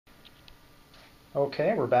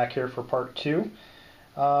Okay, we're back here for part two.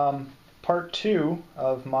 Part two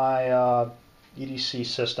of my EDC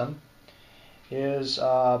system is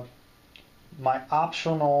my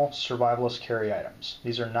optional survivalist carry items.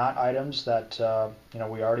 These are not items that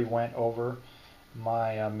we already went over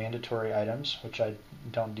my mandatory items, which I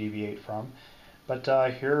don't deviate from. But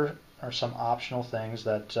here are some optional things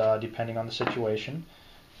that, depending on the situation,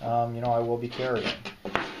 I will be carrying.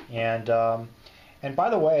 And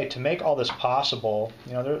by the way, to make all this possible,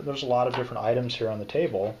 there's a lot of different items here on the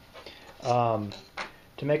table. To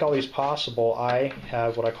make all these possible, I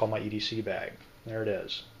have what I call my EDC bag. There it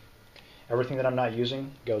is. Everything that I'm not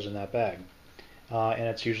using goes in that bag. And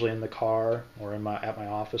it's usually in the car or at my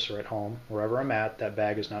office or at home. Wherever I'm at, that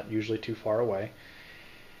bag is not usually too far away.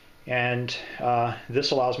 And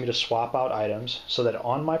this allows me to swap out items so that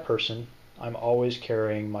on my person, I'm always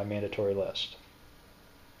carrying my mandatory list.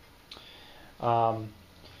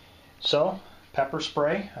 So, pepper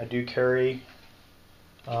spray. I do carry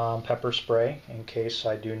pepper spray in case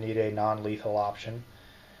I do need a non-lethal option.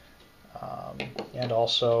 And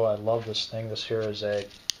also, I love this thing. This here is a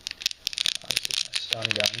stun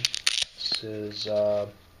gun. This is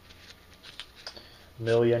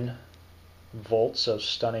million volts of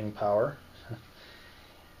stunning power.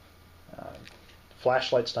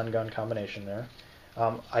 Flashlight stun gun combination there.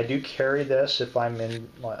 I do carry this if I'm in.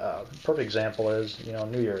 Perfect example is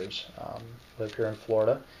New Year's. Live here in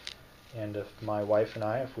Florida, and if my wife and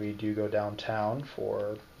I, if we do go downtown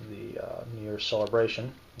for the New Year's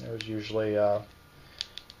celebration, there's usually a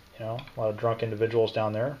lot of drunk individuals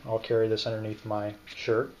down there. I'll carry this underneath my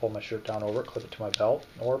shirt, pull my shirt down over it, clip it to my belt,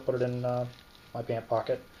 or put it in my pant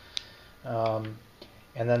pocket, and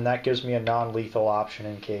then that gives me a non-lethal option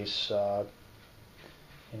in case.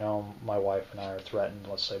 My wife and I are threatened,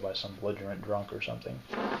 let's say, by some belligerent drunk or something.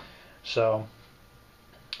 So,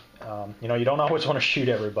 you don't always want to shoot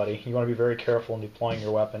everybody. You want to be very careful in deploying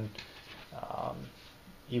your weapon,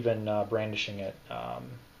 even brandishing it.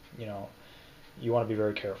 You want to be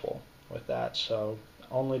very careful with that. So,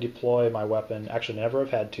 only deploy my weapon. Actually, never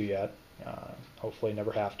have had to yet. Hopefully,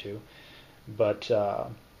 never have to. But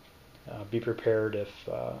be prepared if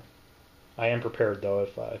I am prepared though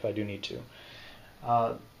if I do need to.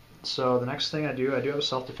 So the next thing I do have a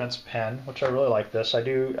self-defense pen, which I really like this. I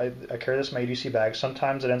carry this in my EDC bag.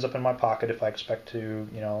 Sometimes it ends up in my pocket if I expect to,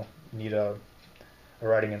 need a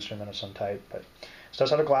writing instrument of some type. But it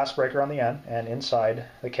does have a glass breaker on the end, and inside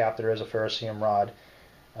the cap there is a ferrocerium rod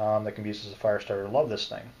that can be used as a fire starter. I love this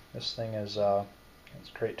thing. This thing is it's a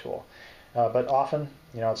great tool. But often,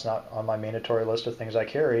 it's not on my mandatory list of things I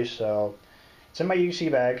carry, so it's in my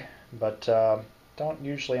EDC bag, but don't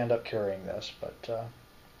usually end up carrying this. But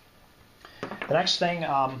the next thing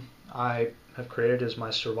I have created is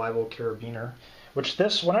my survival carabiner, which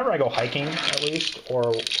whenever I go hiking at least, or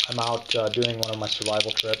I'm out doing one of my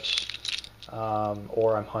survival trips,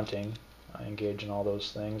 or I'm hunting, I engage in all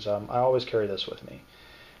those things, I always carry this with me.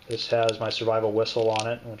 This has my survival whistle on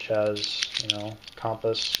it, which has,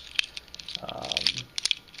 compass,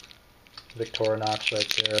 Victorinox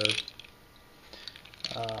right there.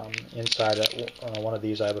 Inside one of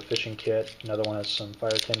these I have a fishing kit, another one has some fire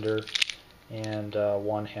tinder, and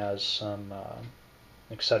one has some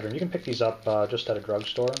Excedrin. You can pick these up just at a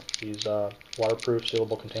drugstore. These waterproof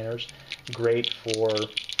sealable containers, great for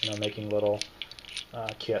making little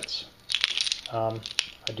kits. I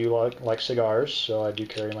do like cigars, so I do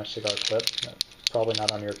carry my cigar clip. Probably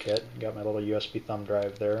not on your kit. Got my little USB thumb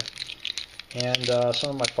drive there, and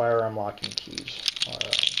some of my firearm locking keys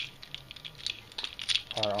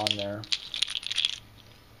are on there.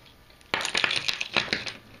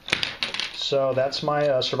 So that's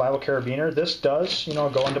my survival carabiner. This does,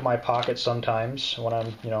 go into my pocket sometimes when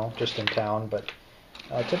I'm, just in town, but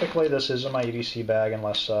typically this is in my EDC bag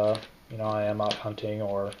unless, I am out hunting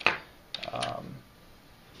or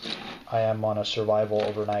I am on a survival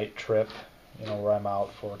overnight trip, where I'm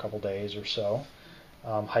out for a couple days or so,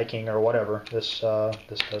 hiking or whatever. This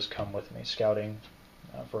does come with me, scouting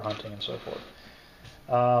for hunting and so forth.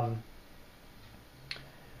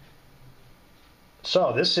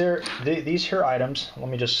 So these here items,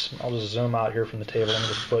 I'll just zoom out here from the table. Let me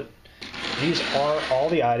just put, these are all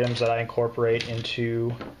the items that I incorporate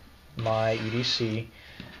into my EDC.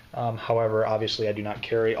 However, obviously I do not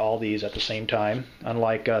carry all these at the same time,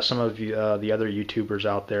 unlike some of the other YouTubers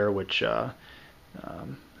out there, which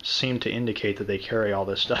seem to indicate that they carry all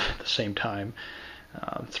this stuff at the same time.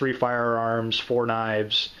 3 firearms, 4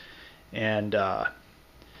 knives, and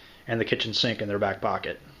the kitchen sink in their back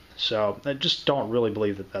pocket. So I just don't really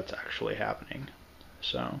believe that that's actually happening.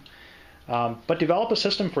 So, but develop a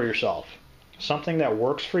system for yourself. something that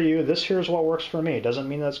works for you. This here is what works for me. It doesn't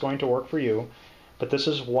mean that's going to work for you, but this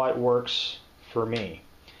is what works for me.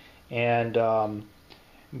 And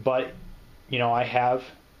but you know, I have,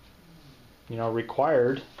 you know,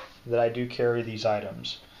 required that I do carry these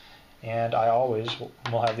items, and I always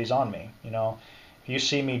will have these on me. You know, if you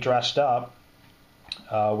see me dressed up,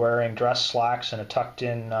 wearing dress slacks and a tucked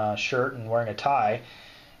in shirt and wearing a tie,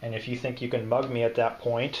 and if you think you can mug me at that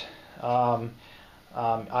point,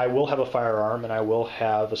 I will have a firearm, and I will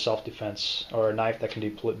have a self-defense or a knife that can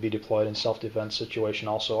be deployed in self-defense situation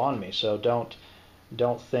also on me. So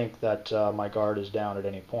don't think that my guard is down at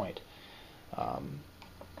any point.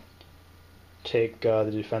 Take the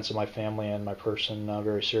defense of my family and my person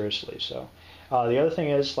very seriously. So the other thing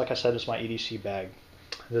is, like I said, is my EDC bag.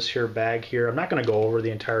 This here bag here, I'm not going to go over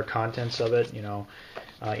the entire contents of it. You know,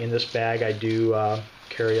 in this bag I do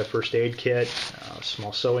carry a first aid kit, a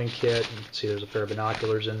small sewing kit. You can see there's a pair of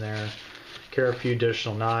binoculars in there. Carry a few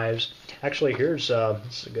additional knives. Actually, here's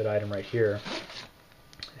this is a good item right here.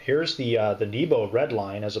 Here's the Nebo red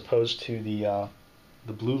line as opposed to the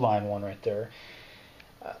blue line one right there.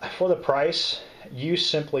 For the price, you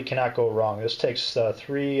simply cannot go wrong. This takes 3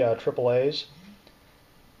 AAAs,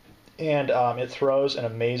 and it throws an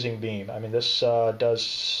amazing beam. I mean, this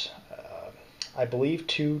does, I believe,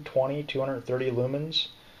 230 lumens.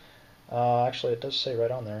 Actually, it does say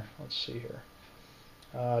right on there. Let's see here.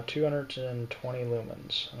 220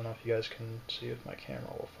 lumens. I don't know if you guys can see if my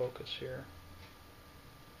camera will focus here.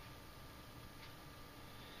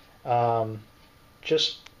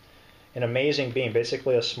 Just an amazing beam.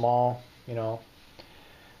 Basically a small, you know,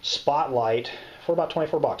 spotlight for about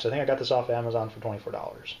 24 bucks. I think I got this off Amazon for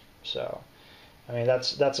 $24. So, I mean,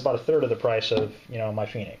 that's about a third of the price of, you know, my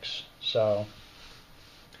Phoenix. So,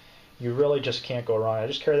 you really just can't go wrong. I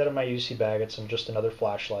just carry that in my EDC bag. It's just another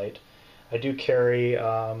flashlight. I do carry in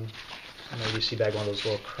my EDC bag one of those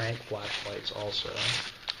little crank flashlights also.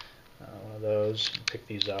 One of those. Pick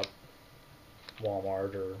these up,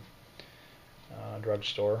 Walmart or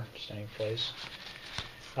drugstore, just any place.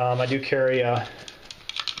 I do carry a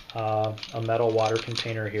metal water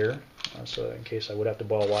container here, so in case I would have to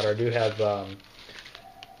boil water. I do have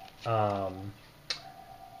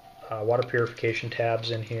water purification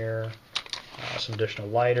tabs in here, some additional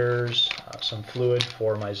lighters, some fluid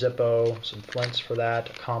for my Zippo, some flints for that,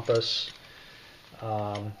 a compass.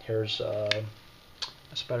 Here's a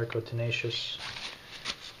Spyderco Tenacious.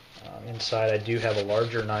 Inside I do have a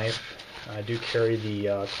larger knife. I do carry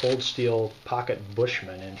the Cold Steel Pocket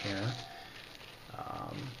Bushman in here.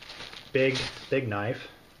 Big knife.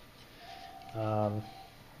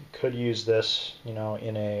 Could use this, you know,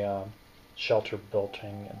 in a shelter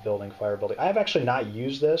building, fire building. I have actually not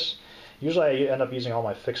used this. Usually I end up using all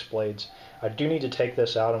my fixed blades. I do need to take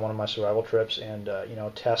this out on one of my survival trips and you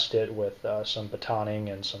know, test it with some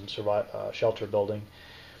batoning and some shelter building.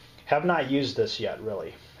 Have not used this yet,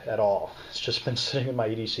 really, at all. It's just been sitting in my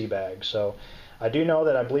EDC bag. So I do know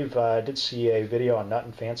that I believe I did see a video on Nut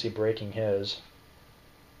and Fancy breaking his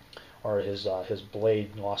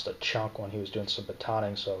blade lost a chunk when he was doing some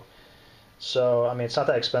batoning. So I mean, it's not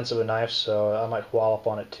that expensive a knife, so I might wallop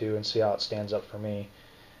on it too and see how it stands up for me.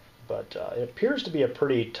 But it appears to be a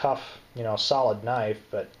pretty tough, you know, solid knife,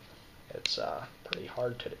 but it's pretty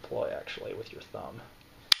hard to deploy actually with your thumb.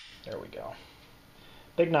 There we go.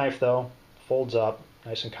 Big knife though, folds up,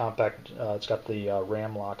 nice and compact. It's got the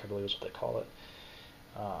ram lock, I believe is what they call it.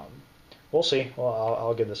 We'll see. Well,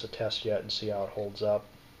 I'll give this a test yet and see how it holds up.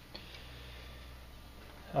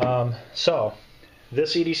 So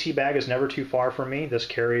this EDC bag is never too far from me. This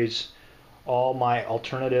carries all my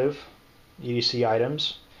alternative EDC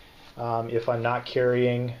items. If I'm not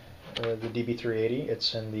carrying the DB380,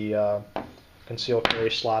 it's in the concealed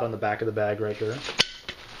carry slot on the back of the bag right here.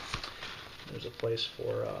 There's a place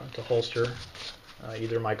for to holster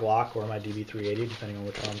either my Glock or my DB380, depending on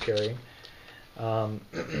which one I'm carrying.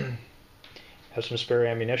 Have some spare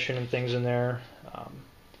ammunition and things in there.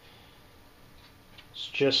 It's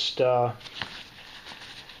just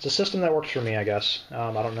it's a system that works for me, I guess.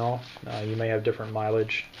 I don't know. You may have different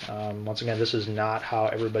mileage. Once again, this is not how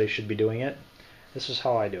everybody should be doing it. This is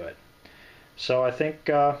how I do it. So I think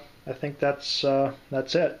that's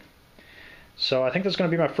it. So I think that's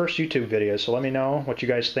going to be my first YouTube video. So let me know what you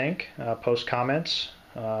guys think. Post comments.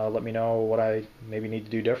 Let me know what I maybe need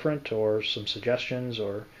to do different, or some suggestions,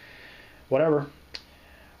 or whatever.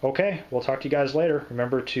 Okay, we'll talk to you guys later.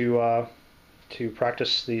 Remember to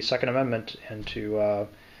practice the Second Amendment and to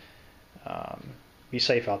be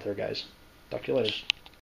safe out there, guys. Talk to you later.